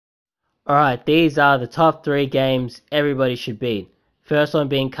Alright, these are the top 3 games everybody should beat. First one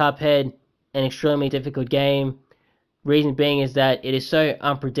being Cuphead, an extremely difficult game. Reason being is that it is so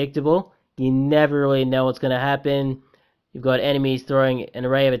unpredictable. You never really know what's going to happen. You've got enemies throwing an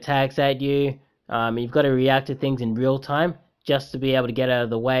array of attacks at you. You've got to react to things in real time just to be able to get out of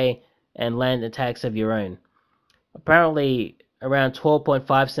the way and land attacks of your own. Apparently, around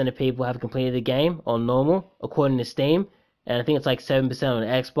 12.5% of people have completed the game on normal, according to Steam, and I think it's like 7% on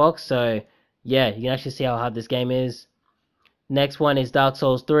Xbox. So, yeah, you can actually see how hard this game is. Next one is Dark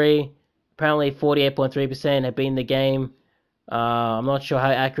Souls 3. Apparently, 48.3% have beaten the game. I'm not sure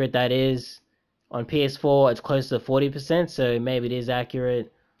how accurate that is. On PS4, it's close to 40%, so maybe it is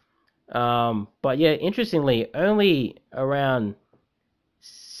accurate. But yeah, interestingly, only around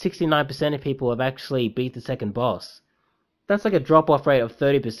 69% of people have actually beat the second boss. That's like a drop off rate of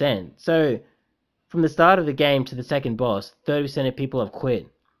 30%. So, from the start of the game to the second boss, 30% of people have quit.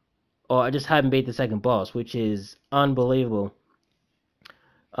 Or just haven't beat the second boss, which is unbelievable.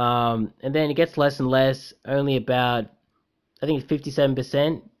 And then it gets less and less. Only about, I think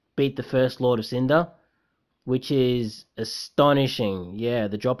 57% beat the first Lord of Cinder, which is astonishing. Yeah,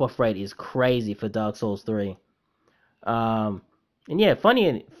 the drop off rate is crazy for Dark Souls 3. Um, and yeah,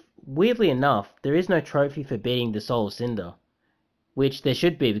 weirdly enough, there is no trophy for beating the Soul of Cinder, which there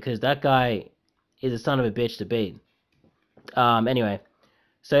should be because that guy is a son of a bitch to beat. Anyway,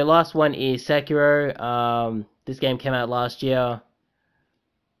 so last one is Sekiro. This game came out last year.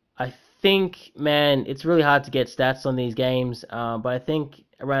 I think, man, it's really hard to get stats on these games, but I think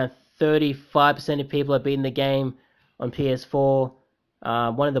around 35% of people have beaten the game on PS4.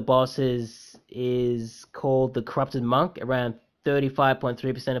 One of the bosses is called the Corrupted Monk. Around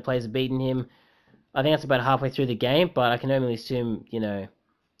 35.3% of players have beaten him. I think that's about halfway through the game, but I can only assume,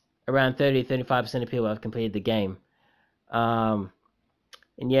 around 30 to 35% of people have completed the game. Um,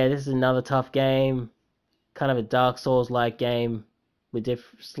 and yeah, this is another tough game, kind of a Dark Souls like game with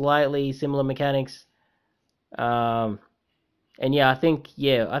slightly similar mechanics. Um, and I think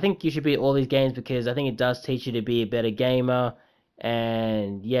you should beat all these games because I think it does teach you to be a better gamer,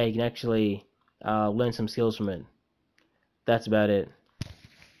 and yeah, you can actually learn some skills from it. That's about it.